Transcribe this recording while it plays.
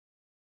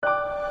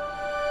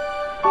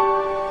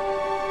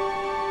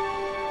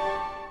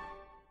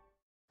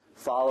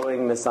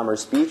Following Ms.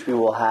 Sommers' speech, we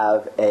will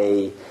have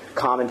a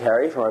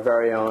commentary from our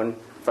very own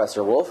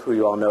Professor Wolf, who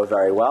you all know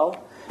very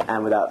well.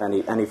 And without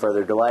any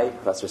further delay,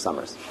 Professor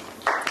Sommers.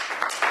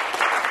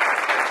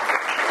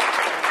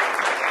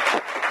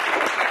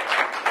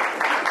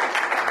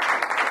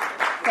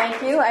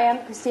 Thank you. I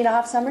am Christina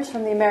Hoff Sommers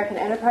from the American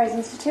Enterprise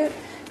Institute.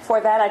 Before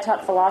that, I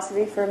taught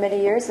philosophy for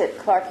many years at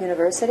Clark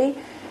University.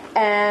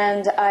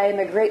 And I'm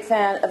a great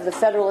fan of the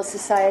Federalist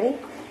Society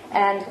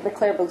and the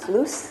Claire Booth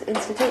Luce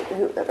Institute,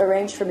 who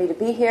arranged for me to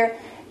be here.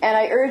 And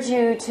I urge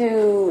you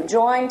to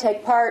join,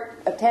 take part,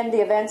 attend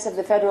the events of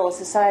the Federalist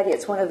Society.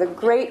 It's one of the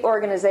great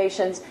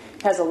organizations.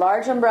 It has a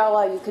large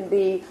umbrella. You can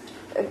be,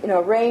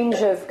 a range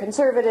of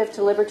conservative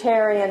to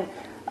libertarian,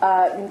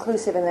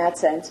 inclusive in that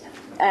sense.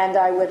 And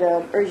I would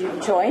urge you to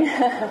join.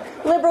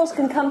 Liberals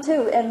can come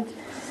too and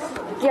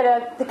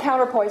get the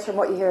counterpoints from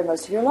what you hear in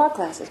most of your law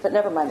classes, but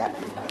never mind that.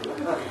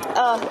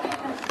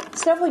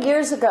 Several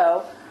years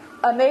ago,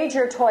 a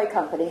major toy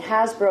company,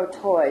 Hasbro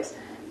Toys,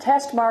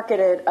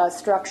 test-marketed a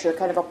structure,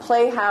 kind of a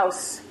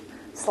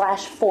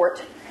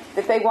playhouse/fort,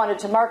 that they wanted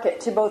to market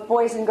to both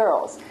boys and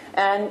girls.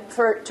 And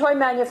for toy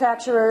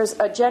manufacturers,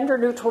 a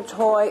gender-neutral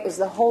toy is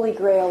the holy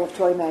grail of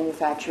toy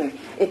manufacturing.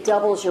 It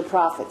doubles your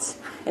profits.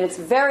 And it's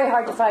very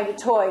hard to find a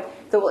toy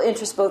that will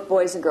interest both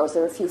boys and girls.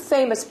 There are a few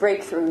famous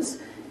breakthroughs,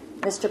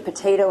 Mr.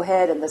 Potato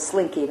Head and the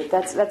Slinky, but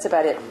that's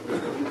about it.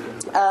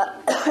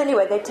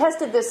 Anyway, they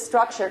tested this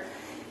structure.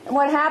 And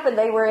what happened,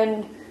 they were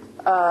in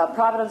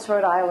Providence,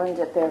 Rhode Island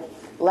at their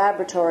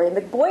laboratory, and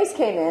the girls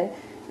came in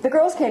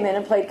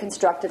and played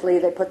constructively.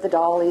 They put the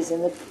dollies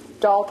in the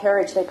doll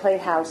carriage, they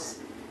played house.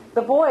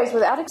 The boys,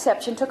 without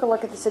exception, took a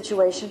look at the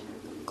situation,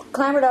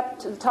 clambered up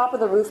to the top of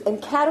the roof,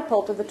 and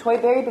catapulted the toy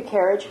baby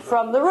carriage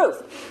from the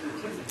roof.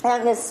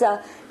 And this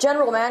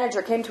general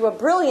manager came to a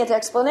brilliant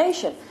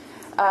explanation.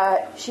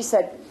 She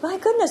said, "My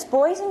goodness,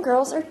 boys and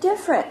girls are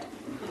different."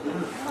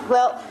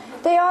 Well,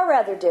 they are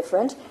rather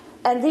different.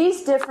 And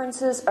these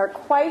differences are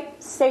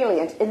quite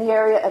salient in the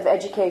area of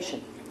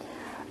education.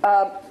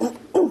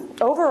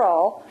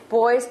 Overall,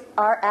 boys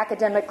are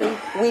academically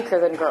weaker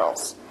than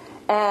girls.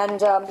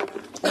 And in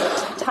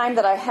the time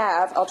that I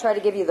have, I'll try to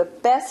give you the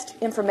best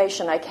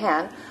information I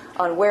can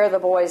on where the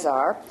boys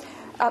are.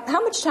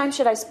 How much time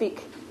should I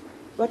speak?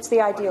 What's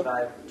the ideal?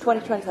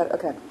 25.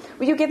 Okay.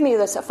 Will you give me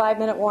a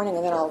 5-minute warning,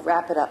 and then I'll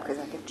wrap it up, because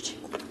I could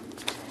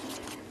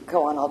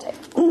go on all day.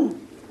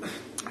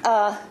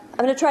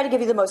 I'm going to try to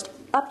give you the most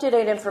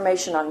up-to-date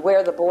information on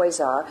where the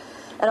boys are.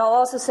 And I'll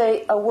also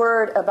say a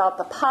word about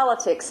the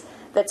politics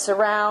that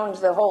surround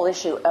the whole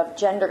issue of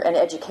gender and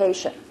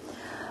education.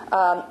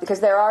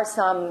 Because there are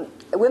some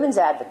women's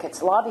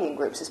advocates, lobbying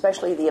groups,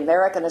 especially the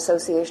American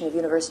Association of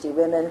University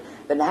Women,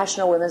 the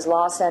National Women's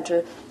Law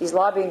Center, these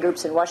lobbying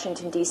groups in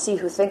Washington, D.C.,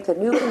 who think the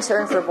new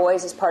concern for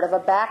boys is part of a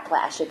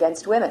backlash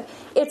against women.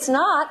 It's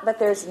not, but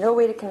there's no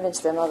way to convince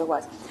them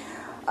otherwise.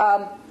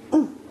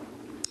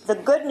 The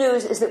good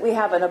news is that we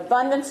have an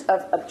abundance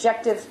of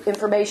objective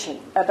information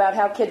about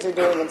how kids are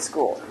doing in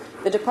school.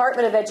 The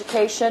Department of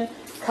Education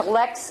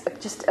collects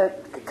just a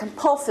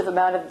compulsive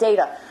amount of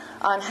data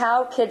on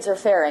how kids are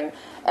faring.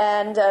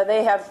 And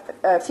they have,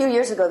 a few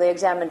years ago, they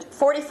examined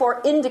 44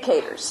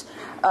 indicators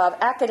of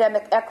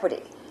academic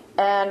equity.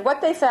 And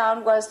what they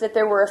found was that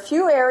there were a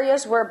few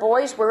areas where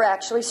boys were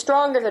actually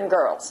stronger than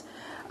girls.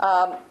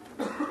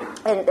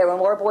 And there were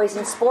more boys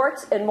in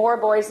sports and more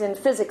boys in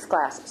physics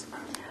classes.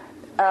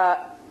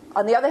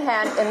 On the other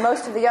hand, in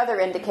most of the other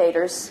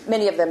indicators,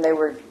 many of them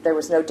there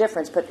was no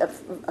difference, but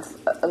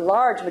a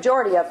large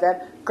majority of them,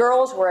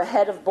 girls were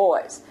ahead of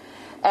boys.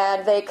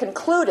 And they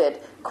concluded,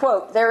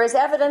 quote, "There is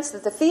evidence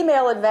that the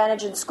female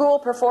advantage in school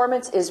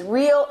performance is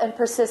real and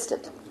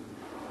persistent."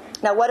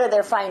 Now, what are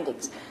their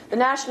findings? The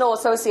National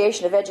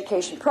Association of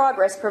Education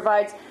Progress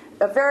provides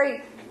a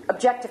very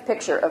objective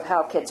picture of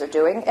how kids are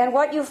doing. And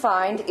what you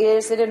find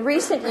is that in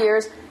recent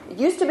years, it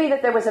used to be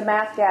that there was a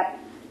math gap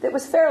that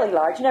was fairly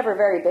large, never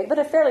very big, but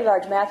a fairly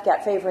large math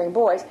gap favoring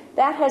boys.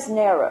 That has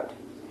narrowed.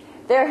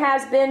 There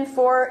has been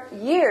for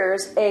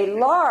years a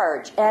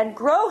large and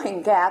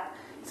growing gap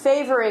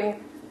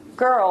favoring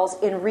girls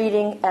in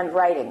reading and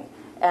writing.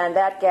 And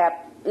that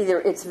gap,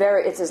 either it's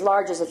as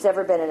large as it's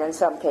ever been, and in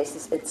some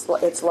cases it's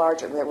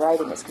larger where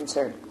writing is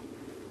concerned.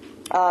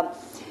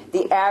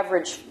 The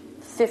average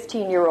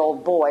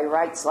 15-year-old boy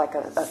writes like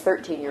a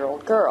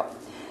 13-year-old girl.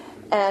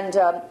 And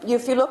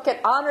if you look at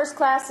honors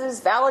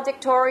classes,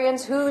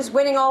 valedictorians, who's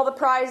winning all the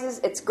prizes,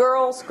 it's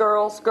girls,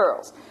 girls,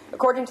 girls.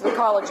 According to the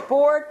College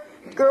Board,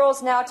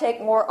 girls now take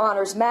more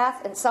honors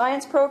math and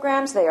science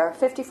programs. They are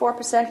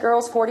 54%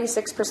 girls,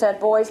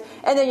 46% boys.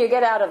 And then you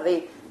get out of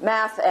the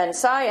math and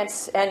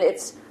science, and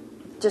it's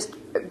just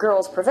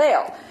girls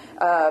prevail.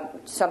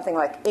 Something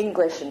like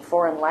English and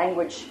foreign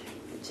language,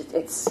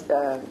 it's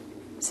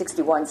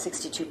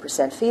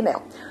 62%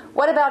 female.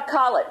 What about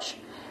college?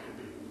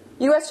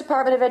 U.S.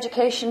 Department of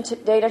Education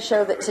data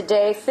show that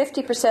today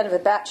 50% of the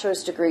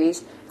bachelor's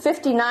degrees,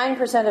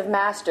 59% of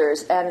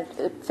master's, and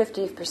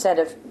 50%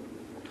 of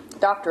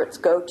doctorates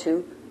go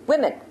to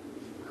women.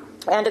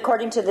 And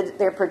according to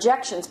their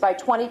projections, by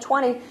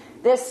 2020,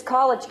 this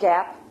college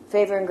gap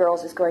favoring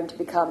girls is going to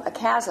become a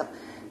chasm.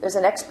 There's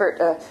an expert,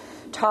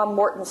 Tom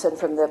Mortensen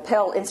from the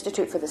Pell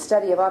Institute for the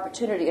Study of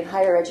Opportunity in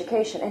Higher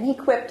Education, and he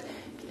quipped,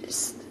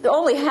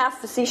 only half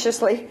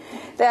facetiously,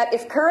 that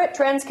if current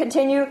trends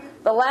continue,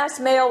 the last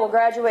male will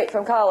graduate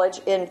from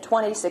college in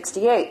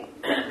 2068.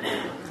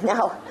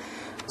 Now,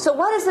 so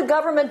what is the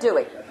government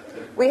doing?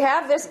 We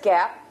have this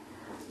gap.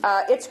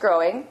 It's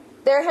growing.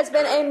 There has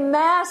been a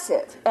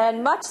massive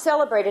and much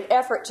celebrated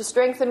effort to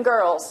strengthen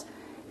girls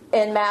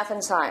in math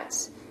and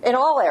science. In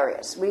all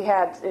areas. We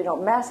had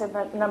massive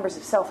numbers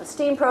of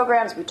self-esteem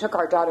programs. We took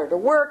our daughter to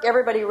work.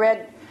 Everybody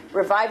read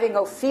Reviving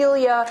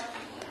Ophelia.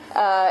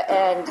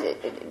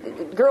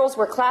 And girls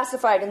were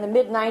classified in the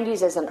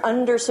mid-90s as an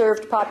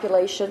underserved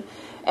population.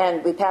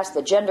 And we passed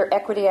the Gender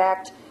Equity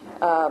Act,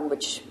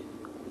 which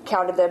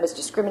counted them as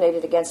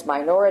discriminated against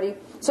minority.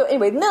 So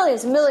anyway,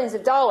 millions and millions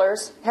of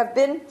dollars have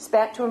been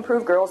spent to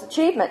improve girls'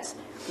 achievements.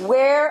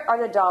 Where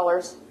are the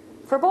dollars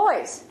for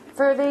boys?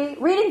 For the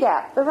reading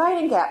gap, the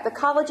writing gap, the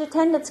college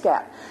attendance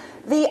gap,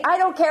 the I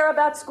don't care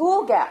about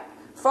school gap.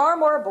 Far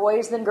more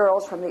boys than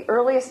girls from the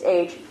earliest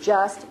age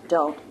just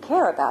don't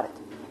care about it.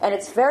 And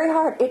it's very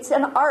hard. It's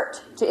an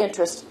art to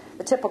interest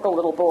the typical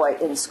little boy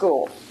in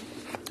school.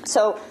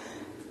 So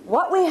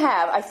what we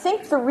have, I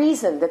think the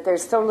reason that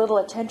there's so little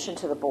attention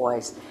to the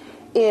boys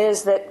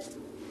is that,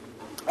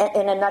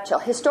 in a nutshell,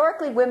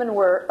 historically women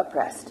were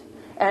oppressed.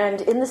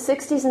 And in the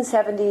 60s and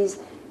 70s,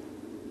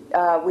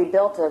 we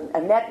built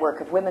a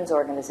network of women's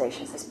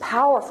organizations, this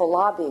powerful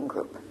lobbying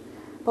group.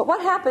 But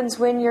what happens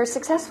when you're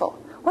successful?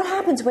 What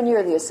happens when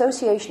you're the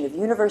Association of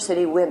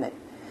University Women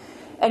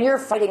and you're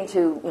fighting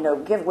to,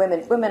 give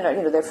women,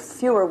 there are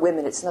fewer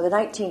women. It's the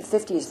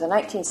 1950s, the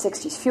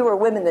 1960s, fewer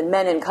women than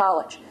men in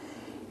college.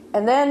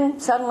 And then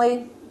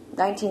suddenly,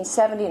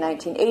 1970,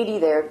 1980,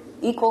 they're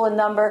equal in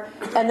number.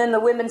 And then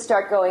the women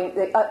start going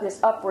this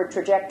upward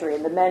trajectory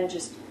and the men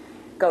just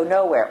go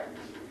nowhere.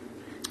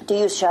 Do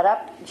you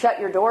shut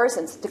your doors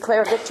and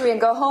declare victory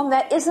and go home?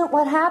 That isn't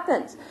what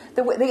happens.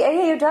 The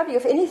AAUW,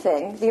 if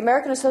anything, the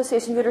American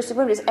Association of University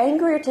Women, is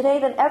angrier today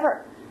than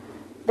ever.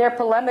 Their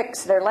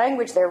polemics, their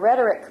language, their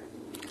rhetoric.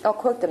 I'll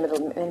quote them in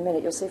a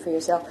minute. You'll see for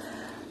yourself.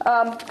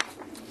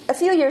 A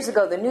few years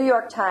ago, the New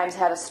York Times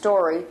had a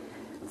story,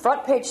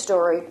 front page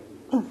story,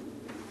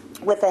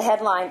 with the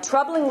headline,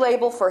 "Troubling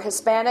Label for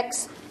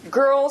Hispanics,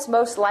 Girls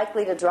Most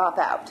Likely to Drop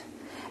Out."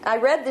 I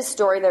read this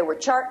story. There were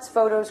charts,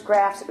 photos,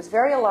 graphs. It was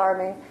very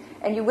alarming,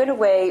 and you went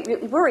away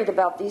really worried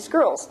about these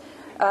girls.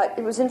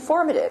 It was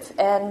informative,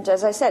 and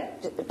as I said,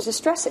 it was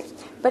distressing.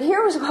 But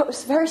here was what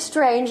was very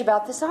strange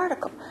about this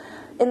article.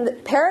 In the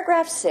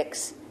paragraph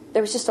 6,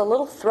 there was just a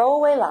little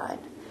throwaway line,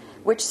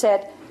 which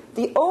said,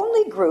 "The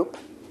only group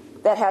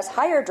that has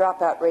higher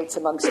dropout rates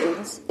among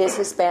students is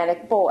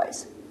Hispanic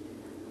boys."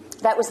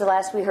 That was the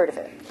last we heard of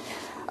it.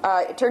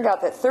 It turned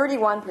out that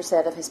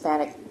 31% of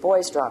Hispanic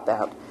boys drop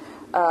out.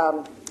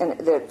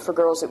 For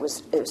girls, it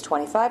was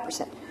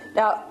 25%.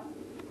 Now,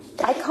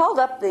 I called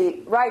up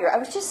the writer. I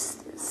was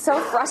just so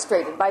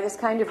frustrated by this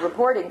kind of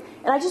reporting,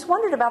 and I just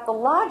wondered about the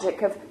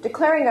logic of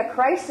declaring a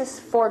crisis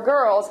for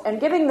girls and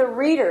giving the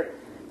reader,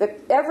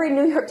 every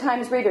New York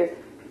Times reader,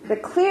 the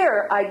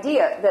clear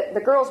idea that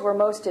the girls were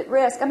most at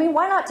risk. I mean,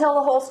 why not tell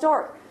the whole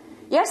story?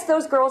 Yes,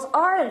 those girls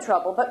are in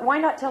trouble, but why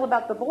not tell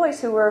about the boys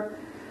who were,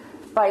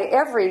 by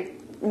every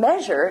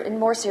measure, in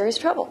more serious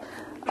trouble?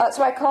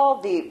 So I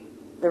called the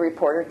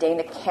reporter,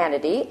 Dana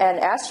Kennedy, and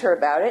asked her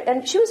about it.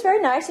 And she was very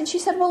nice, and she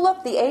said, well,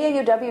 look, the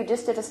AAUW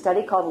just did a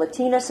study called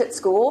Latinas at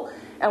School,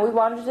 and we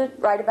wanted to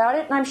write about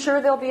it, and I'm sure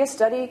there'll be a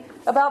study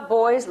about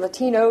boys,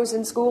 Latinos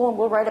in school, and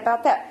we'll write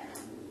about that.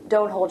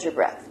 Don't hold your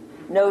breath.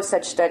 No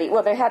such study.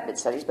 Well, there have been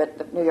studies, but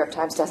the New York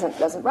Times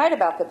doesn't write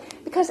about them.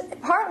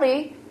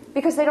 Partly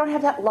because they don't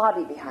have that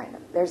lobby behind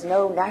them. There's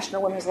no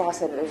National Women's Law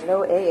Center. There's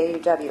no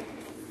AAUW.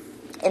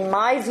 In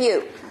my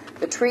view,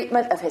 the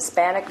treatment of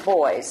Hispanic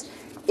boys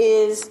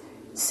is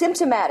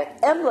symptomatic,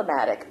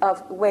 emblematic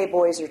of the way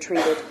boys are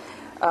treated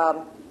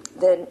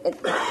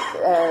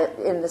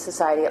in the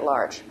society at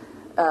large.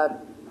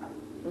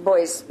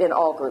 Boys in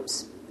all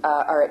groups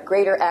are at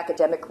greater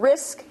academic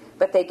risk,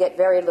 but they get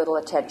very little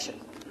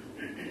attention.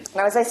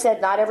 Now, as I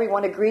said, not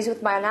everyone agrees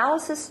with my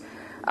analysis.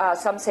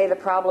 Some say the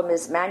problem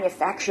is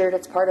manufactured.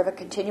 It's part of a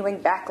continuing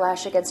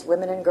backlash against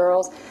women and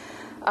girls.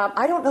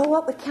 I don't know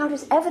what would count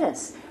as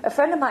evidence. A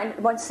friend of mine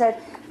once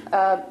said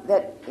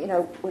that,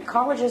 when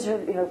colleges are,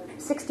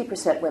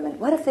 60% women,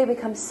 what if they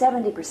become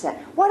 70%?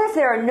 What if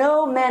there are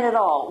no men at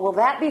all? Will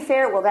that be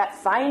fair? Will that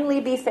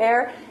finally be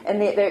fair? And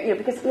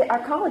because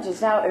our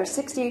colleges now are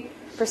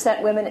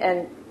 60% women,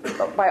 and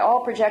by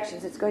all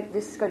projections,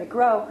 this is going to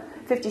grow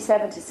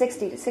 57 to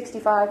 60 to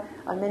 65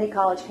 on many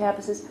college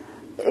campuses.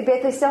 But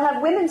they still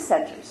have women's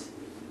centers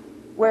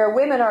where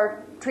women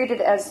are treated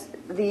as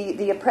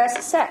the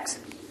oppressed sex.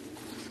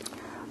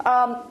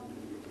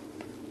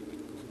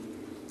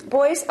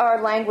 Boys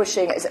are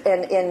languishing,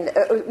 and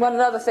one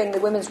other thing the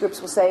women's groups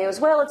will say is,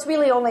 well, it's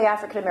really only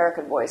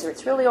African-American boys, or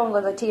it's really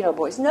only Latino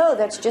boys. No,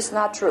 that's just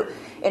not true.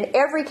 In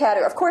every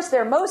category, of course,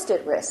 they're most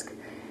at risk,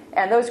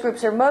 and those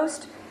groups are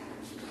most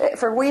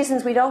for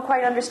reasons we don't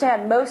quite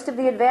understand, most of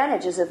the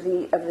advantages of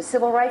the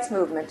civil rights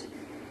movement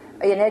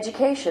in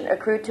education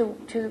accrued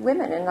to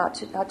women and not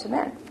to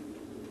men.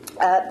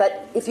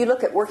 But if you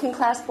look at working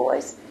class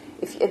boys,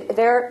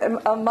 they're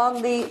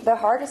among the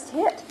hardest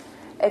hit.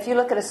 If you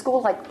look at a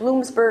school like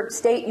Bloomsburg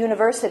State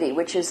University,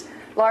 which is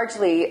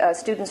largely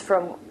students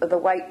from the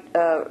white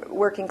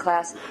working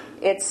class,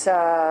 it's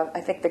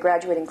I think the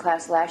graduating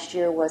class last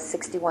year was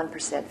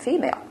 61%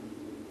 female.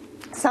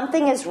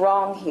 Something is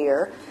wrong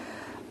here,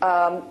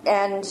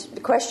 and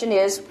the question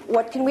is,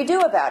 what can we do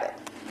about it?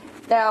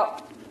 Now,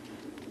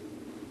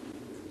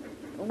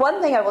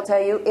 one thing I will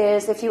tell you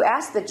is if you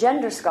ask the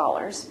gender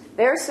scholars,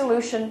 their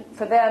solution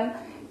for them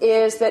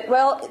is that,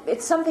 well,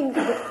 it's something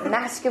with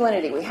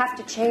masculinity. We have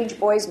to change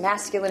boys'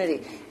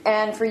 masculinity.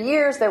 And for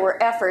years there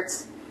were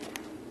efforts.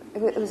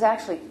 It was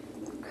actually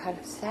kind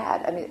of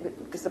sad,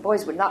 because the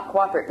boys would not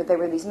cooperate, but there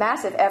were these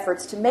massive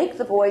efforts to make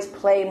the boys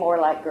play more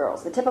like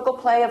girls. The typical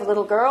play of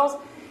little girls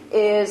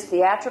is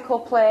theatrical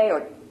play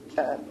or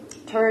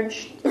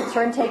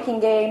turn-taking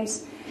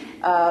games,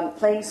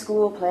 playing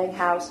school, playing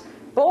house.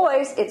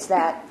 Boys, it's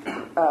that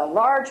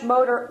large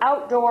motor,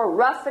 outdoor,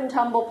 rough and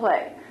tumble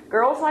play.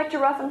 Girls like to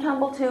rough and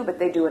tumble too, but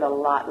they do it a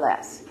lot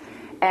less.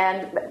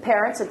 And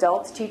parents,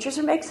 adults, teachers,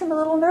 it makes them a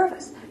little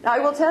nervous. Now, I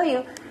will tell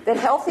you that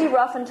healthy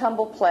rough and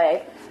tumble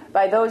play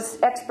by those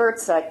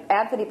experts like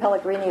Anthony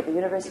Pellegrini at the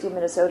University of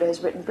Minnesota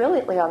has written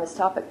brilliantly on this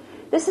topic.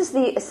 This is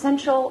the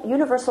essential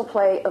universal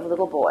play of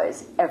little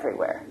boys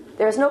everywhere.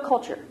 There is no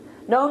culture,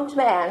 known to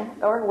man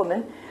or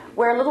woman,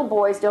 where little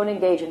boys don't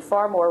engage in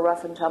far more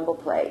rough and tumble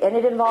play. And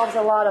it involves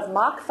a lot of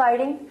mock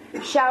fighting,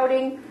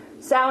 shouting,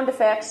 sound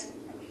effects,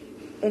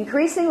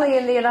 increasingly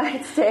in the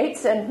United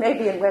States and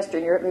maybe in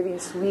Western Europe, maybe in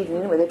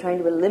Sweden, where they're trying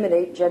to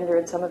eliminate gender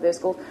in some of their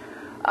schools.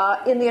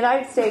 In the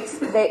United States,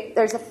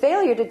 there's a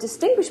failure to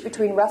distinguish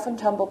between rough and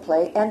tumble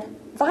play and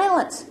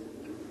violence.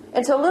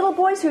 And so little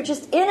boys who are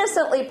just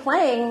innocently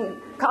playing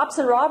cops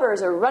and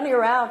robbers or running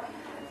around,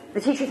 the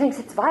teacher thinks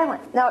it's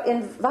violent. Now,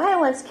 in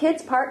violence,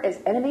 kids part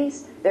as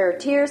enemies. There are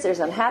tears,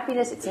 there's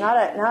unhappiness. It's not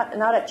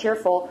a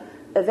cheerful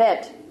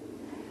event.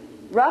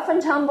 Rough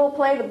and tumble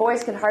play, the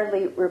boys can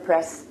hardly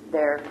repress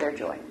their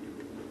joy.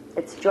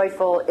 It's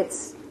joyful,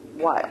 it's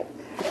wild.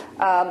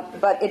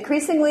 But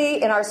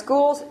increasingly in our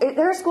schools,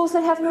 there are schools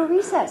that have no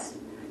recess.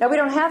 Now, we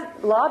don't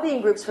have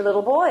lobbying groups for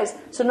little boys,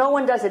 so no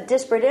one does a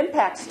disparate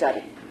impact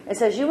study and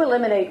says, you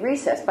eliminate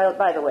recess.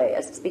 By the way,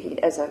 speaking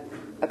as a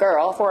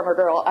former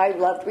girl, I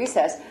loved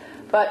recess.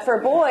 But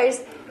for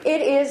boys,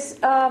 it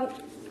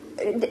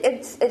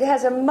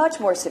has a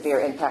much more severe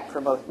impact for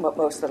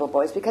most little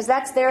boys because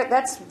that's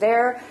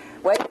their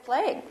way of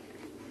playing.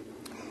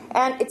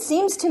 And it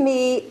seems to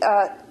me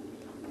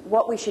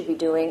what we should be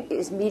doing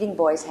is meeting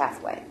boys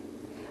halfway.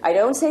 I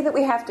don't say that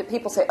we have to,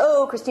 people say,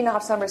 oh, Christina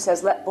Hoff Sommers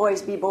says, let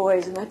boys be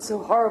boys, and that's so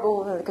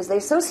horrible, because they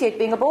associate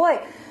being a boy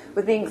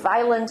with being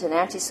violent and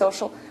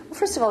antisocial. Well,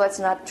 first of all, that's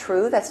not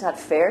true. That's not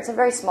fair. It's a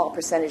very small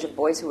percentage of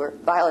boys who are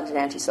violent and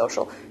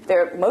antisocial.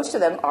 Most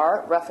of them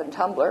are rough and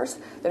tumblers.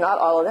 They're not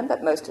all of them,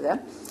 but most of them.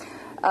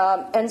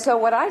 And so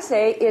what I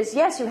say is,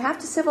 yes, you have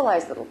to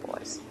civilize little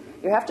boys.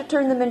 You have to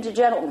turn them into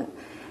gentlemen.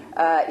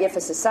 If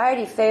a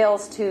society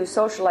fails to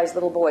socialize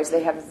little boys,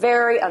 they have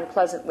very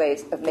unpleasant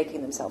ways of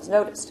making themselves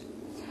noticed.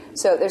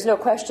 So there's no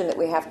question that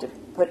we have to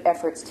put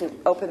efforts to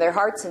open their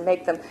hearts and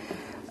make them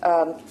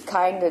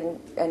kind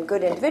and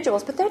good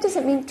individuals, but that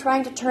doesn't mean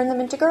trying to turn them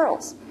into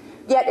girls.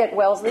 Yet at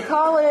Wellesley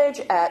College,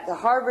 at the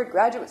Harvard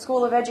Graduate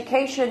School of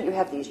Education, you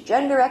have these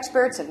gender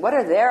experts, and what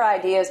are their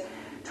ideas?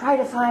 Try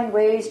to find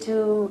ways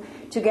to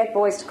get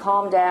boys to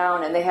calm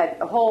down, and they had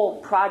a whole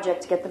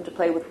project to get them to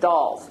play with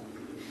dolls.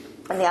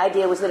 And the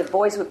idea was that if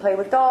boys would play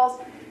with dolls,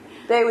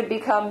 they would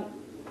become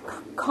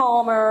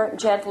calmer,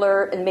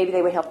 gentler, and maybe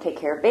they would help take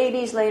care of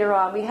babies later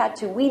on. We had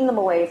to wean them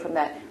away from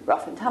that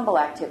rough and tumble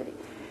activity.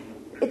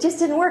 It just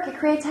didn't work. It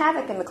creates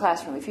havoc in the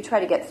classroom. If you try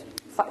to get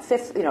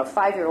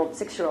 5-year-old,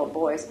 6-year-old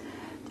boys,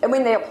 I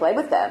mean, they'll play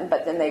with them,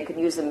 but then they could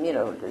use them,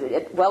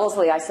 At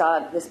Wellesley, I saw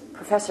this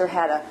professor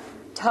had a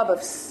tub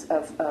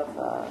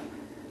of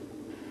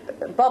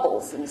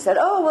bubbles and said,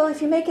 oh, well,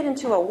 if you make it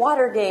into a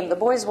water game, the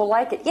boys will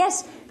like it.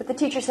 Yes, but the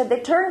teacher said they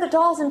turned the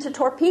dolls into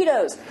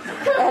torpedoes.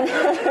 And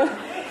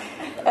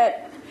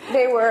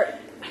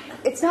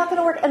it's not going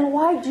to work. And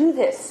why do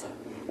this?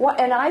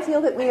 And I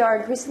feel that we are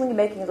increasingly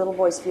making little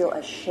boys feel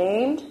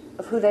ashamed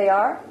of who they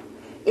are.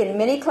 In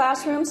many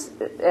classrooms,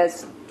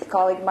 as a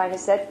colleague of mine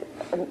has said,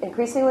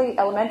 increasingly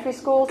elementary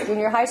schools,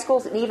 junior high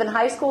schools, and even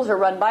high schools are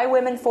run by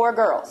women for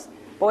girls.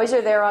 Boys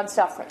are there on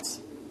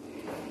sufferance.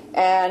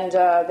 And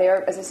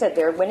as I said,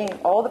 they're winning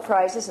all the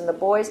prizes, and the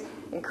boys,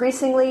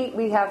 increasingly,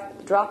 we have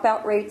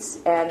dropout rates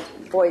and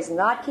boys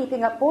not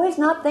keeping up, boys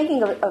not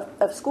thinking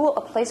of school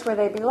a place where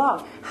they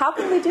belong. How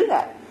can we do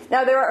that?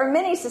 Now, there are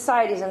many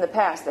societies in the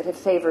past that have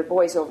favored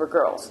boys over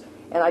girls,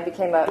 and I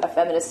became a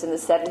feminist in the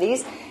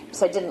 70s,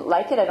 because I didn't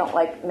like it. I don't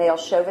like male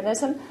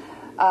chauvinism,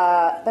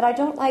 but I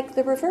don't like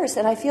the reverse.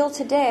 And I feel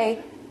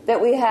today that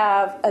we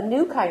have a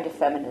new kind of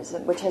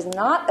feminism which has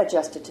not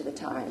adjusted to the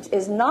times,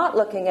 is not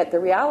looking at the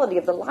reality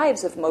of the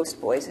lives of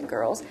most boys and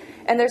girls,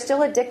 and they're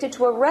still addicted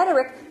to a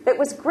rhetoric that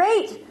was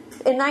great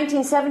in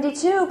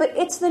 1972, but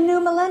it's the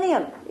new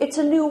millennium. It's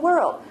a new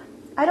world.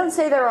 I don't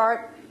say there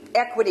aren't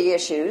equity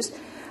issues,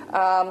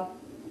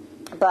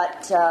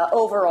 but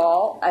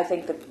overall, I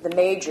think the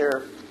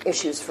major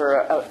issues for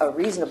a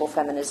reasonable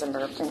feminism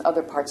are in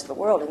other parts of the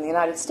world. In the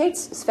United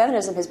States,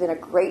 feminism has been a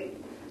great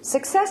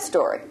success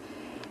story.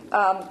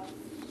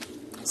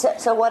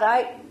 So what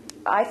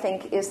I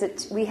think is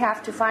that we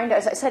have to find,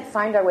 as I said,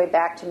 find our way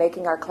back to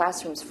making our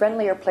classrooms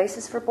friendlier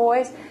places for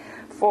boys.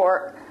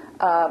 For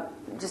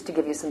just to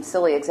give you some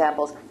silly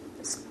examples,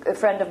 a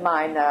friend of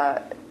mine,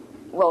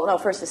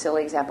 first a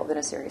silly example, then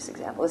a serious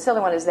example. The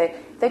silly one is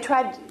they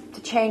tried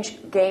to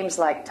change games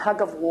like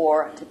tug of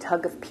war to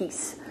tug of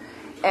peace.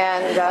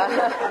 And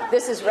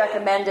this is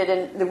recommended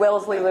in the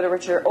Wellesley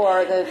literature, or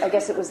I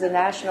guess it was the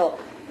National.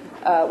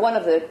 One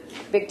of the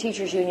big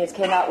teachers' unions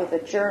came out with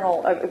a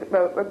journal,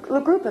 a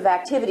group of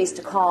activities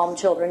to calm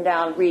children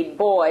down, read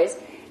boys.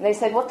 And they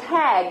said, well,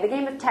 the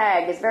game of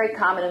tag is very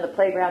common in the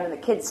playground and the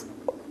kids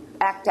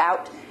act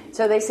out.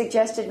 So they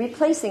suggested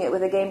replacing it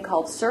with a game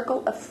called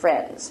Circle of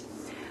Friends,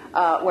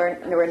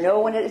 where there were no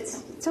one.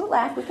 Don't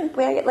laugh, we can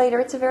play it later.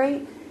 It's a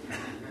very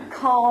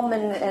calm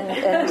and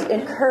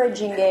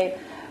encouraging game.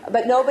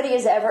 But nobody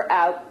is ever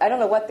out. I don't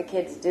know what the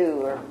kids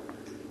do or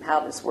how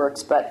this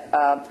works, but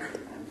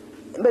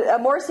a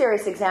more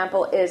serious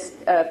example is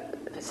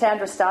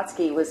Sandra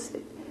Stotsky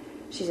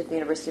she's at the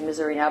University of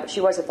Missouri now, but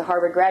she was at the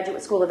Harvard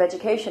Graduate School of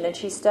Education, and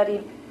she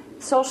studied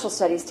social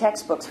studies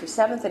textbooks for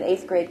 7th and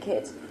 8th grade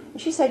kids. And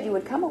she said you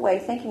would come away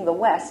thinking the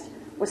West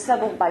was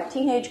settled by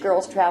teenage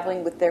girls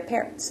traveling with their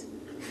parents.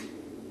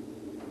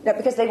 Now,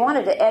 because they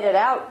wanted to edit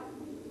out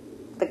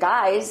the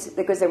guys,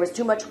 because there was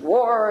too much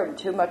war and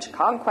too much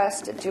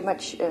conquest and too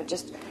much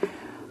just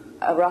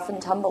a rough and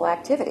tumble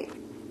activity.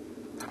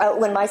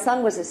 When my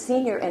son was a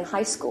senior in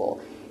high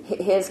school,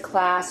 his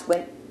class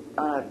went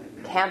on a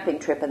camping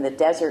trip in the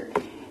desert,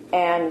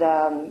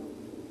 and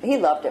he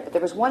loved it. But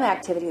there was one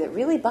activity that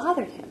really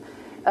bothered him.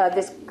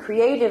 This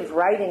creative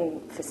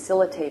writing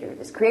facilitator,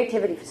 this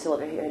creativity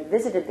facilitator, had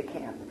visited the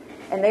camp,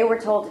 and they were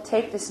told to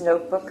take this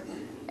notebook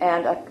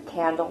and a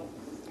candle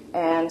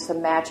and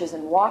some matches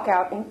and walk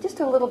out and just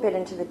a little bit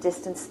into the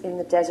distance in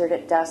the desert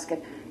at dusk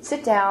and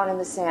sit down in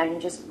the sand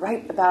and just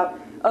write about,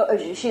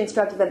 she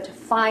instructed them to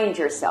find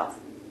yourself.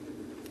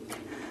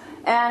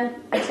 And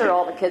I'm sure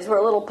all the kids were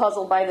a little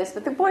puzzled by this,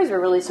 but the boys were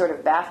really sort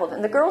of baffled.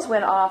 And the girls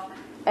went off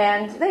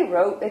and they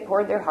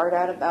poured their heart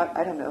out about,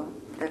 I don't know,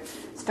 the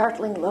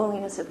startling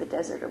loneliness of the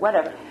desert or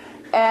whatever.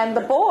 And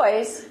the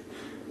boys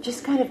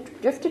just kind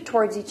of drifted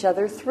towards each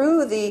other,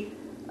 threw the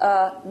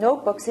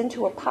notebooks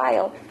into a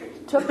pile,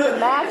 took the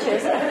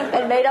matches,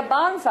 and made a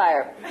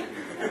bonfire.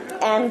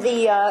 And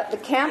the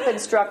camp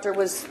instructor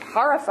was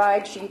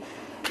horrified.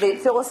 The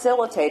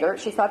facilitator,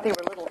 she thought they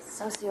were little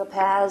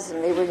sociopaths,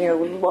 and they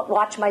were,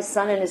 watch my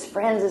son and his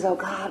friends as, oh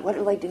God, what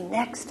will I do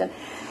next? And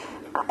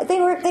they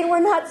were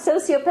not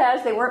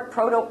sociopaths. They weren't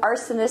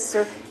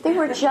proto-arsonists, they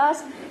were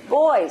just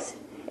boys.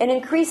 And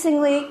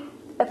increasingly,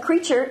 a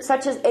creature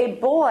such as a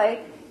boy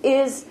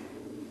is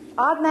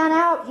odd man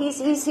out.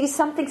 He's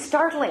something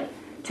startling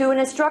to an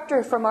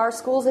instructor from our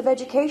schools of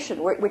education,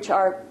 which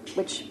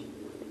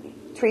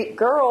treat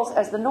girls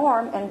as the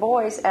norm and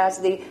boys as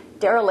the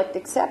derelict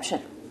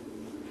exception.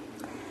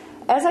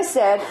 As I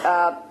said,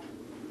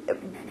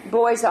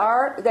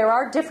 there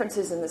are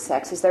differences in the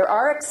sexes. There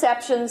are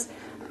exceptions,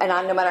 and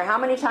no matter how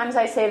many times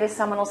I say this,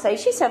 someone will say,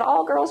 she said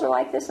all girls are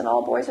like this and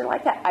all boys are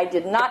like that. I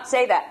did not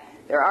say that.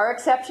 There are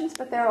exceptions,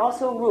 but there are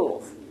also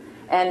rules.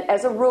 And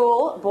as a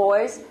rule,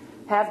 boys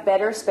have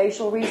better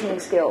spatial reasoning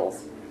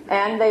skills,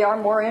 and they are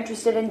more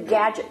interested in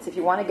gadgets. If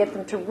you want to get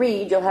them to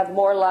read, you'll have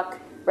more luck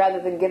rather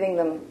than giving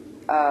them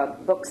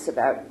books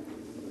about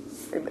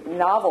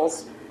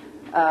novels.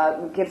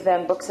 Give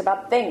them books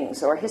about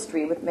things or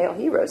history with male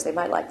heroes. They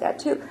might like that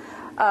too.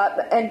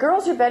 And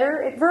girls are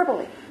better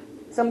verbally.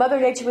 So Mother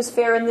Nature was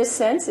fair in this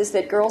sense, is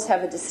that girls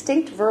have a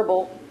distinct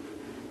verbal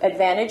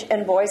advantage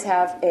and boys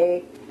have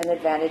an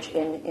advantage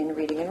in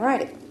reading and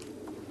writing.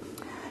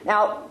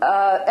 Now,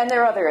 and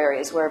there are other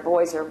areas where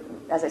boys are,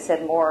 as I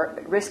said, more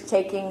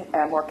risk-taking,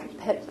 more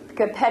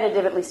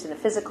competitive, at least in a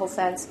physical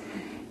sense,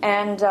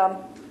 and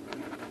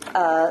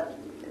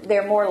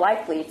they're more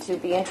likely to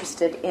be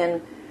interested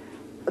in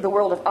the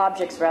world of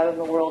objects rather than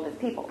the world of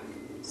people.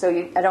 So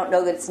I don't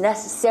know that it's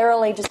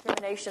necessarily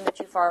discrimination that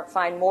you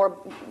find more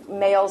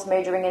males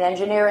majoring in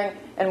engineering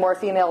and more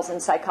females in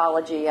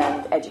psychology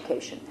and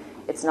education.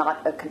 It's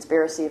not a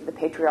conspiracy of the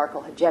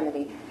patriarchal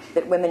hegemony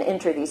that women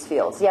enter these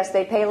fields. Yes,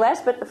 they pay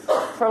less, but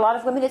for a lot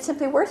of women it's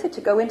simply worth it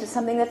to go into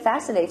something that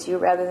fascinates you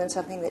rather than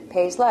something that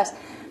pays less.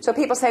 So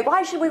people say,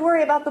 why should we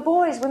worry about the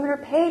boys? Women are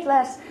paid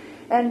less.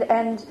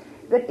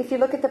 But if you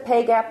look at the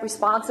pay gap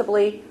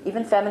responsibly,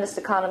 even feminist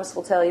economists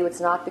will tell you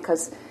it's not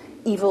because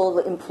evil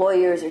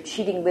employers are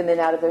cheating women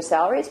out of their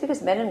salary. It's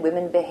because men and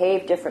women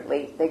behave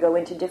differently. They go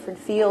into different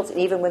fields, and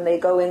even when they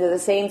go into the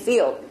same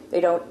field, they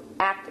don't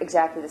act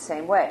exactly the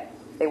same way.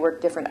 They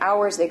work different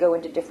hours. They go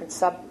into different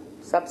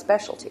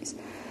subspecialties.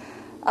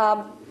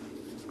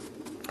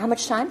 How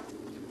much time?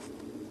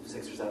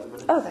 6 or 7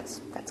 minutes. Oh,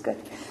 that's good.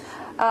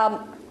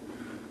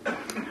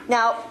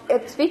 Now,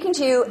 speaking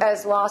to you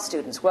as law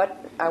students,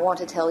 what I want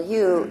to tell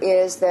you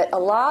is that a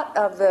lot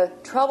of the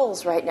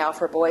troubles right now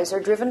for boys are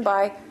driven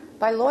by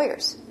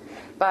lawyers,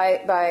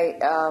 by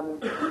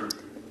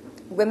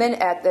women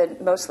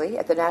mostly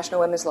at the National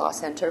Women's Law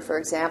Center, for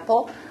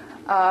example,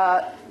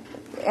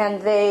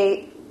 and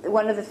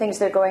one of the things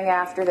they're going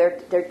after, there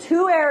are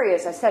 2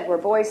 areas, I said, where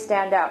boys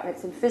stand out, and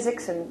it's in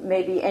physics and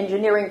maybe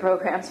engineering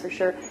programs for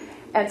sure,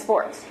 and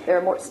sports. There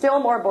are still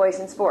more boys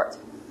in sports.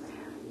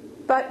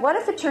 But what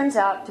if it turns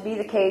out to be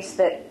the case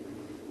that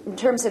in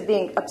terms of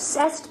being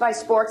obsessed by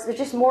sports, there's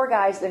just more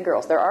guys than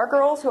girls? There are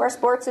girls who are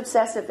sports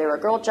obsessive. There are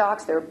girl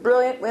jocks. There are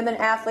brilliant women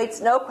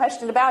athletes, no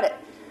question about it.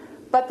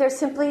 But there's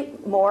simply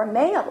more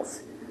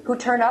males who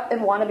turn up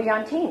and want to be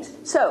on teams.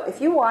 So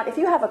if you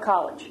have a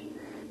college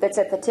that's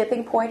at the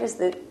tipping point, as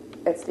the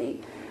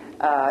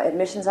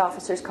admissions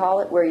officers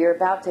call it, where you're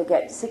about to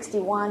get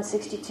 61,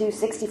 62,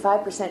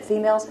 65%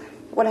 females,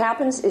 what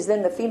happens is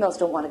then the females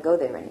don't want to go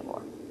there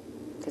anymore,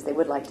 because they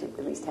would like to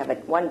at least have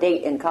one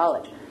date in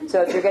college.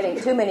 So if you're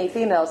getting too many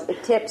females,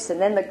 it tips,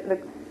 and then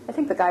I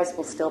think the guys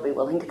will still be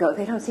willing to go.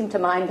 They don't seem to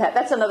mind that.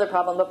 That's another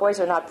problem. The boys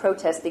are not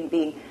protesting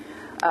being,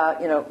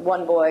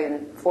 1 boy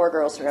and 4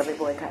 girls for every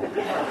boy kind of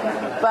thing.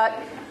 But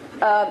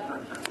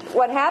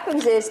what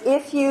happens is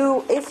if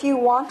you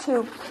want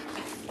to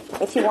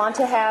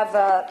have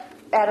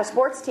at a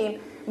sports team,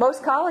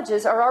 most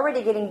colleges are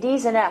already getting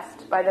D's and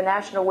F'd by the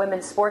National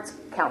Women's Sports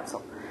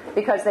Council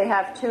because they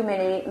have too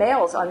many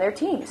males on their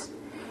teams.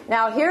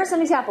 Now, here's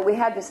an example. We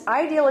had this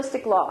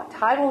idealistic law,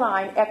 Title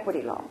IX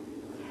equity law,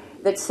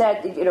 that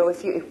said that,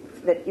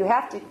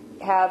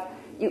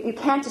 you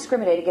can't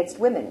discriminate against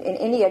women in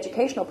any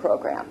educational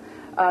program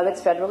that's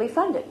federally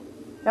funded.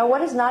 Now, what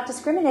does not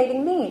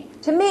discriminating mean?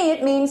 To me,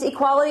 it means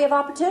equality of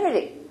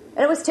opportunity.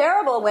 And it was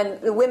terrible when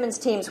the women's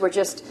teams were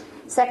just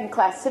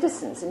second-class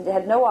citizens and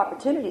had no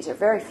opportunities or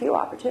very few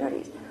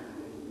opportunities.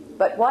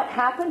 But what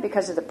happened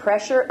because of the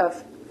pressure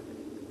of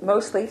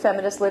mostly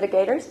feminist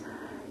litigators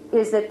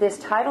is that this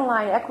Title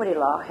IX equity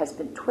law has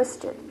been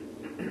twisted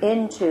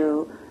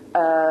into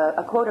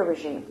a quota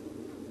regime.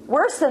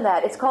 Worse than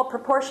that, it's called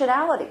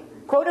proportionality.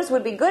 Quotas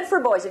would be good for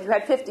boys if you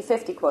had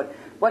 50-50 quota.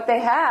 What they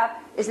have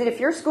is that if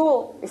your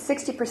school is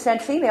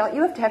 60% female,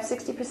 you have to have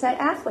 60%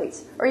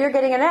 athletes, or you're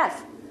getting an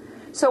F.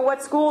 So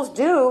what schools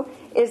do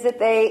is that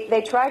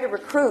they try to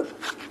recruit,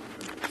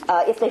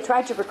 if they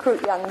try to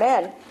recruit young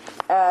men,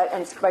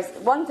 and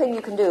one thing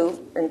you can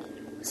do, and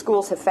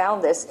schools have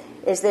found this,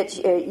 is that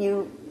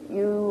you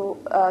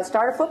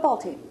start a football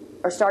team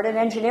or start an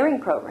engineering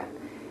program,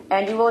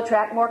 and you will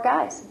attract more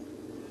guys.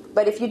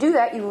 But if you do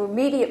that, you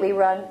immediately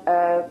run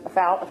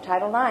afoul of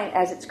Title IX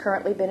as it's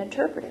currently been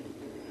interpreted.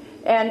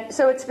 And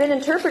so it's been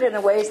interpreted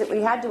in ways that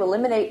we had to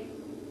eliminate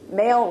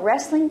male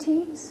wrestling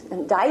teams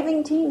and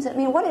diving teams. I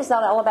mean, what is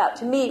that all about?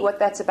 To me, what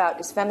that's about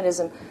is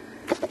feminism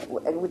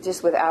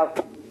just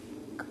without,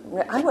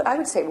 I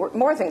would say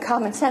more than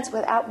common sense,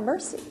 without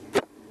mercy.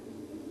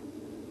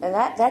 And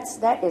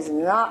that is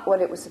not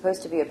what it was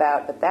supposed to be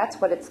about, but that's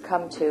what it's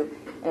come to.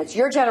 And it's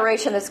your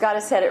generation that's got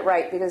to set it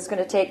right, because it's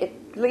going to take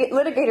it.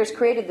 Litigators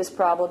created this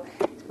problem.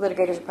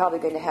 Litigators are probably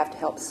going to have to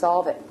help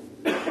solve it.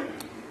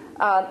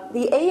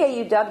 The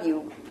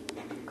AAUW,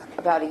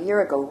 about a year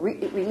ago,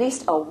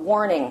 released a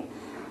warning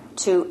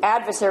to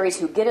adversaries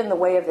who get in the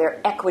way of their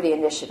equity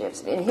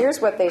initiatives. And here's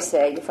what they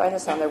say. You find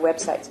this on their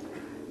websites.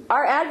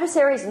 Our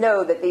adversaries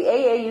know that the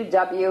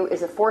AAUW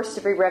is a force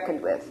to be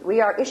reckoned with. We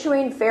are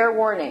issuing fair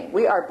warning.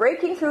 We are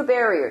breaking through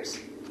barriers.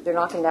 They're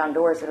knocking down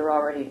doors that are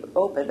already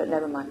open, but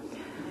never mind.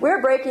 We're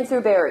breaking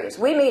through barriers.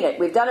 We mean it.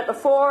 We've done it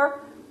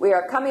before. We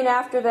are coming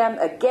after them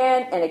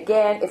again and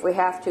again if we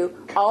have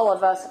to, all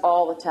of us,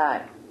 all the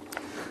time.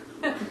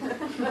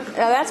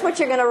 Now, that's what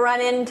you're going to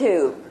run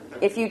into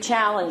if you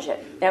challenge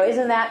it. Now,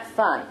 isn't that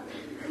fun?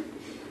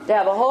 To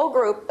have a whole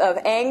group of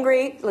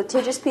angry,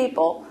 litigious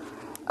people.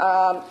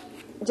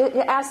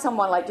 Ask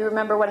someone, do you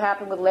remember what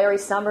happened with Larry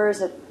Summers,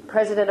 the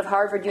president of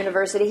Harvard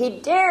University? He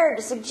dared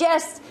to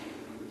suggest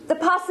the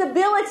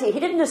possibility. He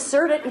didn't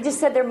assert it. He just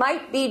said there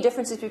might be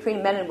differences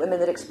between men and women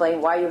that explain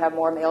why you have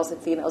more males than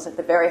females at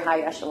the very high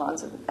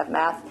echelons of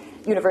math,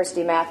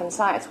 university math and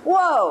science.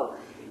 Whoa!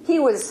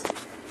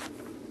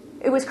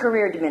 It was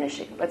career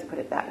diminishing, let's put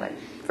it that way.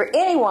 For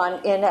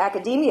anyone in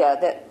academia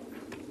that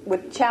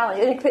would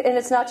challenge, and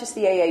it's not just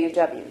the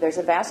AAUW. There's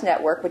a vast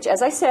network, which,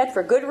 as I said,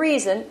 for good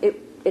reason,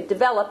 it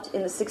developed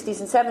in the 60s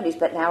and 70s,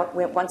 but now,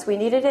 once we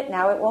needed it,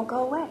 now it won't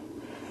go away.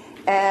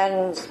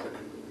 And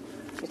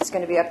it's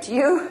going to be up to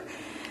you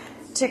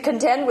to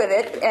contend with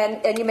it.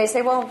 And you may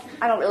say, well,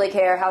 I don't really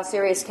care. How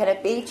serious can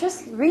it be?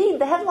 Just read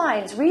the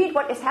headlines. Read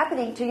what is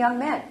happening to young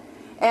men.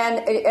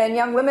 And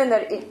young women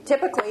that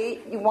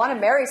typically you want to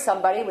marry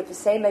somebody with the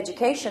same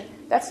education.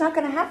 That's not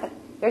going to happen.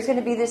 There's going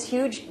to be this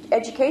huge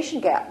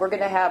education gap. We're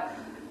going to have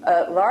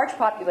a large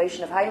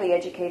population of highly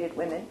educated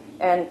women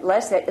and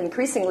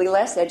increasingly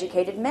less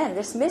educated men.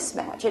 This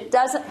mismatch. It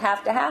doesn't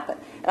have to happen.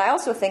 And I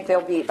also think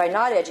they'll be, by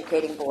not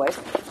educating boys,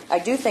 I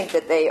do think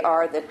that they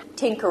are the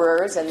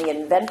tinkerers and the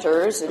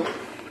inventors and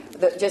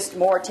just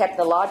more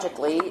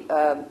technologically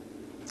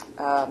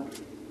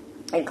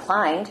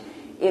inclined.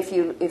 If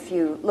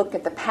you look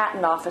at the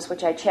patent office,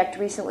 which I checked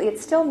recently,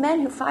 it's still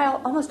men who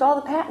file almost all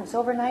the patents,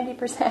 over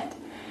 90%.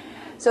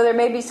 So there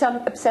may be some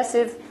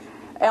obsessive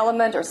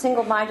element or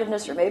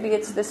single-mindedness, or maybe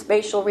it's the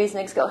spatial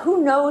reasoning skill.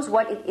 Who knows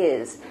what it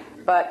is?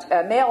 But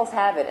males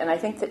have it, and I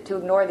think that to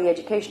ignore the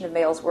education of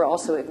males, we're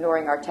also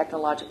ignoring our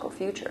technological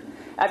future.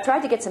 I've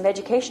tried to get some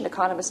education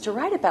economists to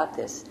write about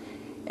this,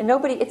 and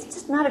it's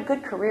just not a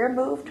good career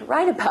move to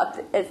write about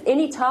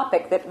any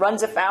topic that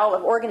runs afoul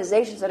of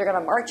organizations that are going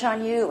to march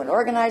on you and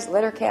organize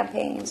litter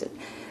campaigns.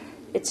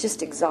 It's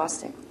just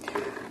exhausting.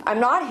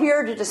 I'm not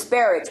here to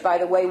disparage, by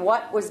the way,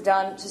 what was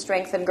done to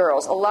strengthen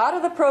girls. A lot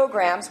of the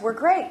programs were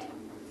great.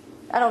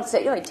 I don't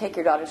say, take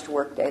your daughters to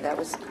work day. That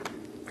was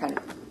kind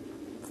of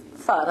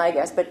fun, I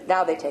guess, but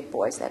now they take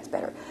boys. That's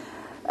better.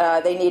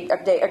 They need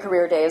a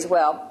career day as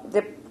well.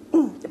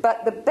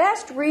 But the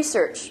best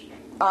research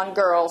on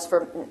girls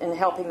in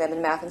helping them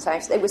in math and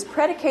science, it was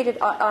predicated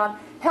on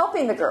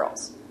helping the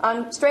girls,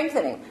 on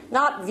strengthening,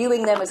 not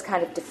viewing them as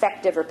kind of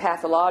defective or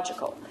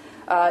pathological.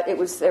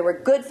 There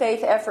were good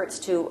faith efforts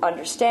to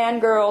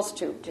understand girls,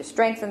 to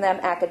strengthen them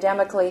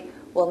academically.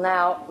 Well,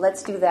 now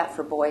let's do that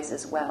for boys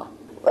as well.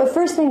 The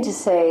first thing to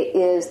say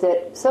is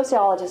that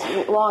sociologists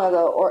long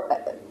ago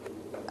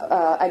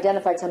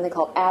identified something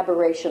called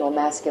aberrational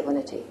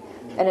masculinity.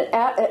 And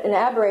an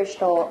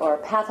aberrational or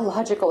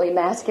pathologically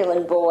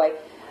masculine boy,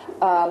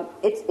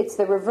 it's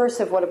the reverse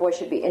of what a boy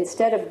should be.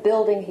 Instead of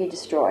building, he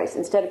destroys.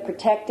 Instead of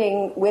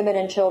protecting women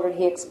and children,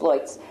 he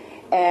exploits.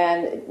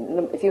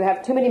 And if you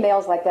have too many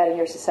males like that in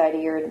your society,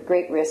 you're at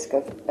great risk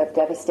of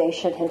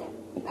devastation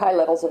and high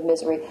levels of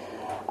misery.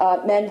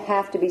 Men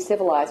have to be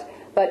civilized.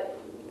 But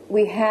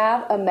we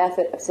have a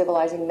method of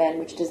civilizing men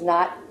which does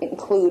not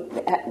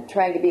include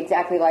trying to be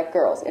exactly like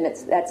girls. And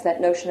that's that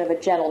notion of a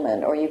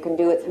gentleman, or you can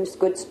do it through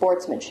good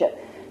sportsmanship.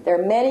 There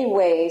are many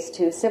ways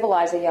to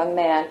civilize a young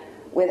man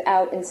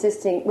without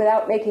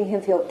making him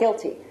feel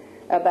guilty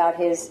about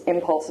his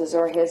impulses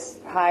or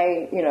his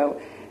high,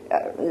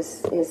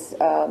 his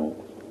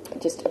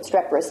just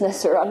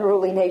obstreperousness or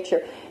unruly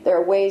nature. There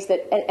are ways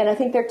that, and I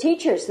think there are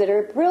teachers that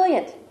are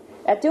brilliant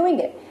at doing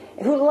it,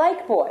 who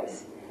like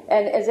boys.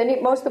 And as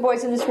most of the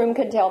boys in this room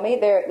can tell me,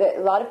 a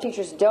lot of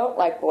teachers don't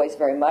like boys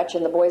very much,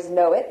 and the boys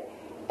know it.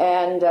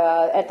 And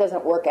that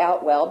doesn't work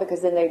out well,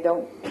 because then they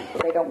don't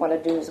want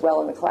to do as well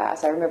in the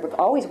class. I remember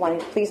always wanting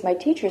to please my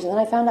teachers, and then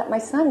I found out my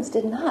sons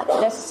did not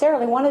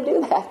necessarily want to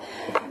do that.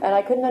 And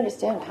I couldn't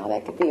understand how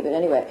that could be. But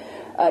anyway,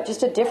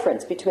 just a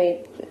difference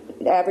between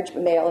average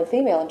male and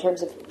female in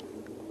terms of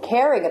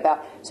caring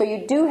about. So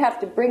you do have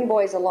to bring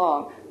boys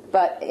along.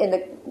 But in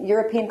the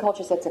European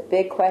cultures, that's a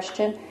big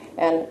question.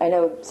 And I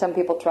know some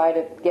people try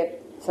to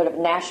get sort of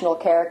national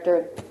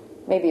character.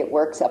 Maybe it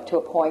works up to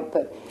a point,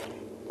 but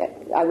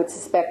I would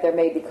suspect there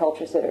may be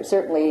cultures that are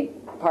certainly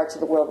parts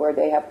of the world where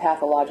they have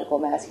pathological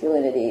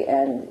masculinity,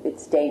 and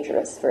it's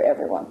dangerous for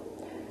everyone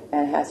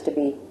and has to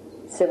be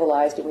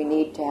civilized. And we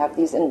need to have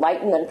these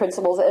enlightenment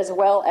principles, as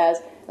well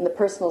as on the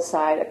personal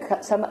side,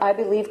 I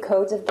believe,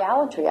 codes of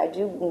gallantry. I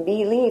do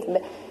believe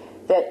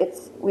that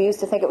we used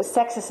to think it was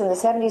sexist in the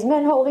 70s,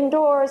 men holding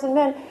doors and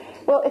men.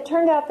 Well, it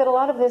turned out that a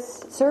lot of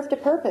this served a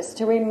purpose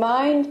to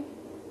remind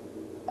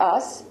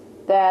us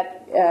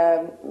that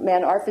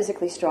men are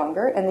physically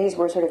stronger, and these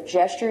were sort of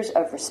gestures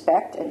of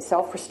respect and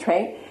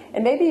self-restraint.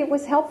 And maybe it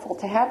was helpful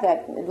to have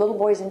that. Little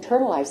boys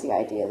internalize the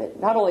idea that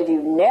not only do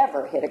you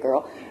never hit a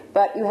girl,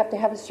 but you have to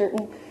have a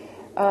certain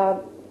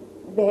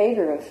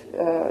behavior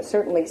of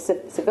certainly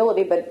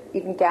civility, but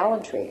even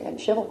gallantry and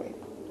chivalry.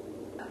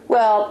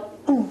 Well,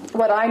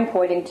 what I'm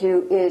pointing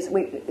to is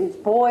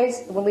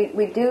boys, when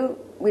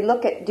we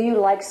look at, do you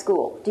like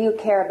school? Do you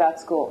care about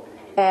school?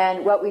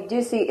 And what we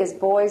do see is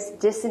boys'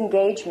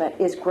 disengagement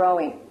is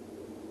growing.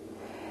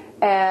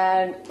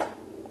 And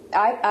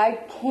I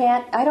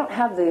don't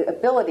have the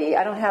ability,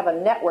 I don't have a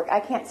network, I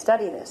can't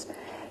study this.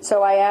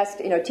 So I asked,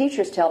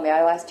 teachers tell me,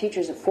 I'll ask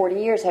teachers of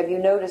 40 years, have you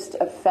noticed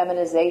a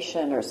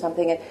feminization or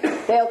something? And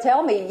they'll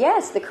tell me,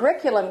 yes, the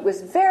curriculum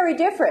was very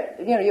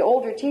different. You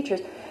older teachers.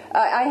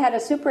 I had a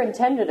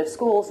superintendent of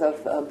schools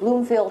of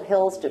Bloomfield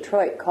Hills,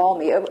 Detroit, call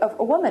me,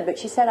 a woman, but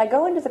she said, I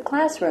go into the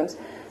classrooms,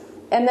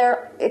 and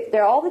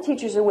they're all the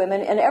teachers are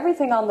women, and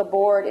everything on the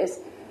board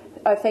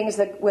are things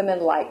that women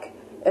like.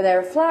 And there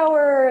are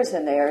flowers,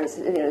 and there's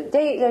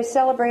they're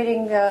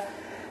celebrating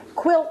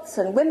quilts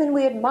and women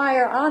we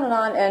admire, on and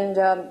on. And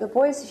the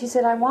boys, she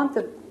said, I'm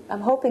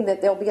hoping that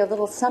there'll be a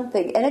little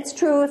something. And it's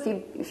true.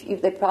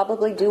 If they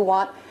probably do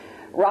want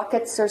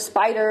rockets or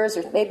spiders,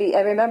 or maybe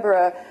I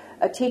remember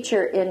a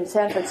teacher in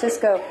San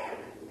Francisco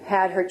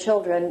had her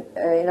children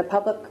in a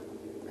public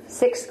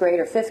 6th grade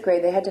or 5th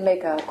grade. They had to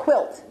make a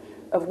quilt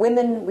of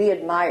women we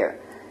admire.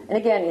 And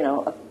again,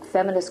 a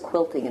feminist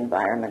quilting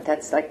environment.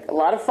 That's like a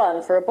lot of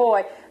fun for a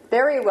boy.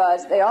 there he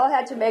was. They all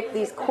had to make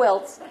these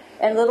quilts,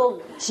 and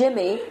little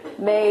Jimmy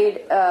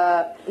made,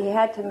 he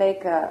had to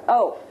make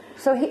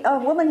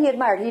a woman he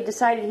admired. He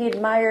decided he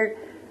admired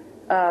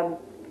Monica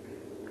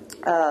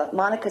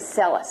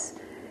Seles,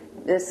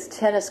 this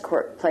tennis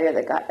court player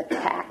that got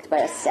attacked by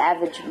a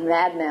savage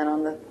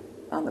madman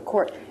on the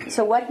court.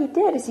 So what he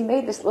did is he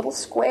made this little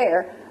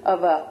square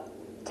of a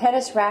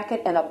tennis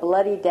racket and a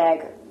bloody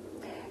dagger.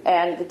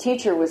 And the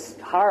teacher was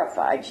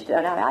horrified. She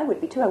said, I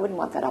would be too. I wouldn't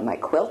want that on my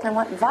quilt. I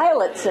want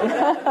violets. And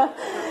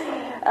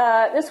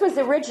this was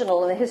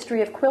original in the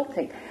history of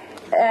quilting.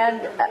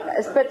 And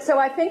but so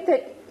I think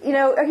that, you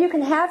know, you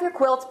can have your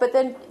quilts, but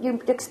then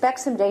you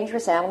expect some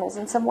dangerous animals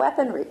and some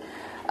weaponry.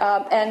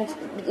 And,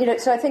 you know,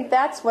 so I think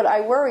that's what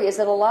I worry, is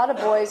that a lot of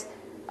boys,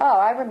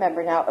 I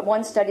remember now,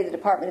 one study the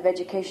Department of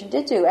Education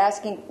did do,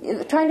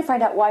 trying to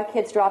find out why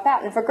kids drop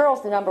out. And for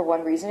girls, the number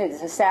one reason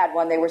is a sad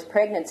one. There was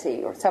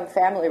pregnancy or some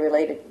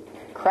family-related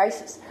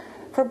crisis.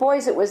 For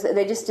boys, it was that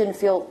they just didn't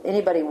feel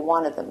anybody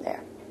wanted them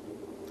there.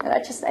 And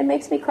it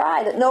makes me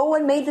cry that no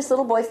one made this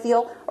little boy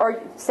feel,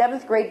 or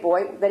seventh grade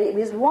boy, that he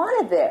was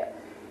wanted there.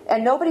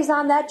 And nobody's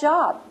on that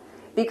job.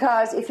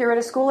 Because if you're at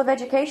a school of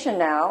education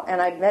now,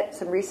 and I've met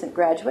some recent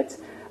graduates,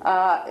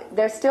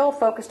 they're still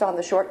focused on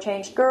the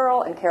shortchanged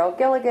girl and Carol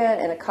Gilligan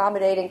and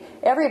accommodating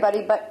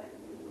everybody but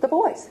the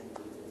boys.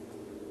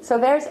 So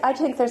I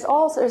think there's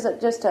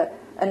just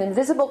an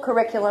invisible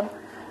curriculum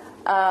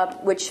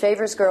which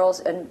favors girls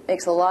and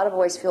makes a lot of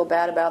boys feel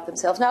bad about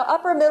themselves. Now,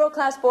 upper middle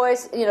class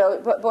boys, you know,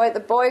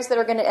 the boys that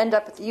are going to end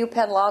up at the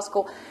UPenn Law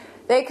School,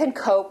 they can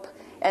cope.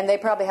 And they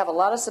probably have a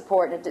lot of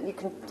support. And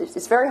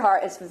it's very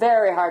hard. It's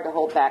very hard to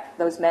hold back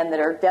those men that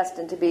are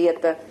destined to be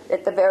at the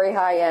very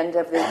high end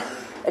of the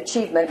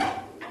achievement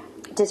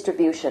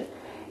distribution.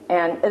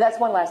 And that's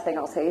one last thing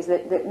I'll say, is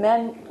that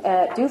men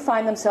do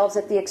find themselves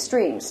at the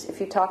extremes. If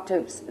you talk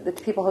to the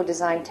people who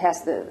design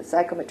tests, the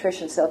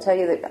psychometricians, they'll tell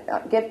you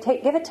that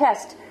give a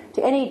test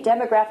to any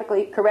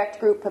demographically correct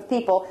group of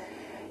people,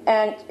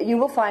 and you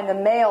will find the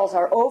males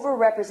are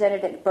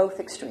overrepresented at both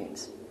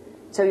extremes.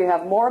 So you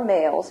have more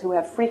males who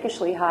have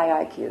freakishly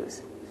high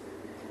IQs,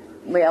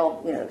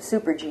 male, you know,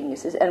 super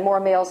geniuses, and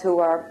more males who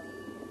are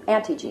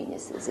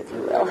anti-geniuses, if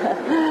you will,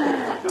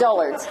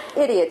 dullards,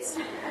 idiots.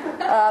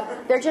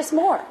 They're just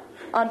more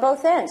on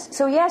both ends.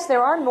 So yes,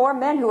 there are more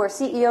men who are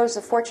CEOs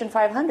of Fortune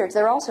 500s.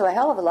 There are also a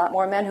hell of a lot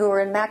more men who are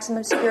in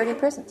maximum security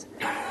prisons.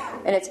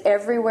 And it's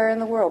everywhere in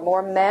the world.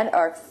 More men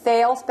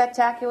fail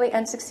spectacularly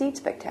and succeed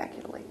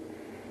spectacularly.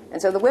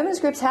 And so the women's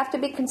groups have to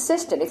be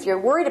consistent. If you're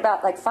worried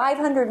about like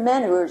 500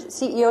 men who are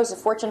CEOs of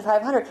Fortune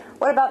 500,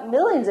 what about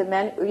millions of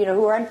men, you know,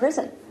 who are in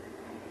prison?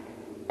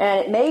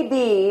 And it may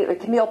be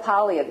Camille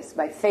Paglia, this is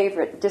my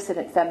favorite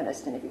dissident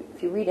feminist. And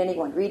if you read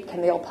anyone, read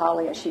Camille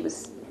Paglia. She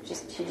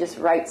just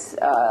writes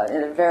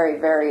in a very,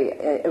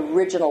 very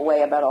original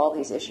way about all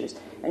these issues.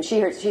 And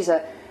she's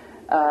a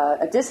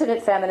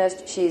dissident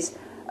feminist. She's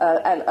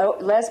a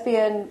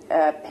lesbian,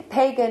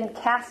 pagan,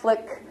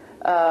 Catholic,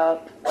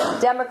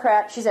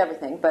 Democrat. She's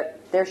everything, but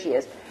there she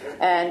is.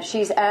 And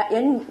she's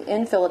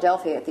in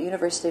Philadelphia at the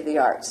University of the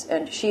Arts.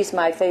 And she's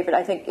my favorite.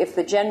 I think if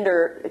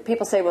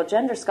people say, well,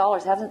 gender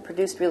scholars haven't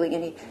produced really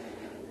any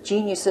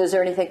geniuses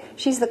or anything.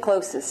 She's the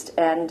closest.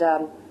 And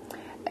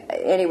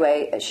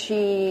anyway,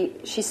 she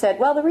said,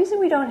 well, the reason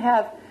we don't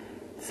have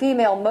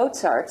female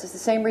Mozarts is the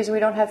same reason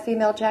we don't have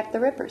female Jack the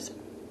Rippers.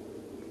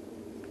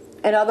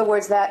 In other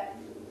words, that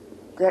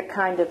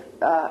kind of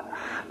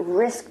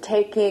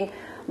risk-taking,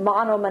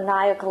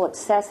 monomaniacal,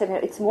 obsessive,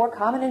 it's more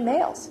common in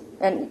males.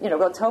 And, you know,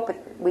 let's hope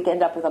we can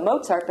end up with a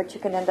Mozart, but you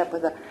can end up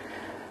with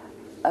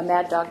a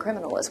mad dog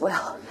criminal as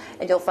well.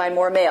 And you'll find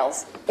more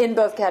males in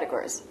both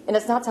categories. And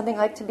it's not something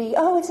like to be,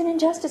 it's an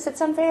injustice, it's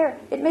unfair.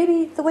 It may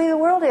be the way the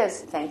world is.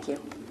 Thank you.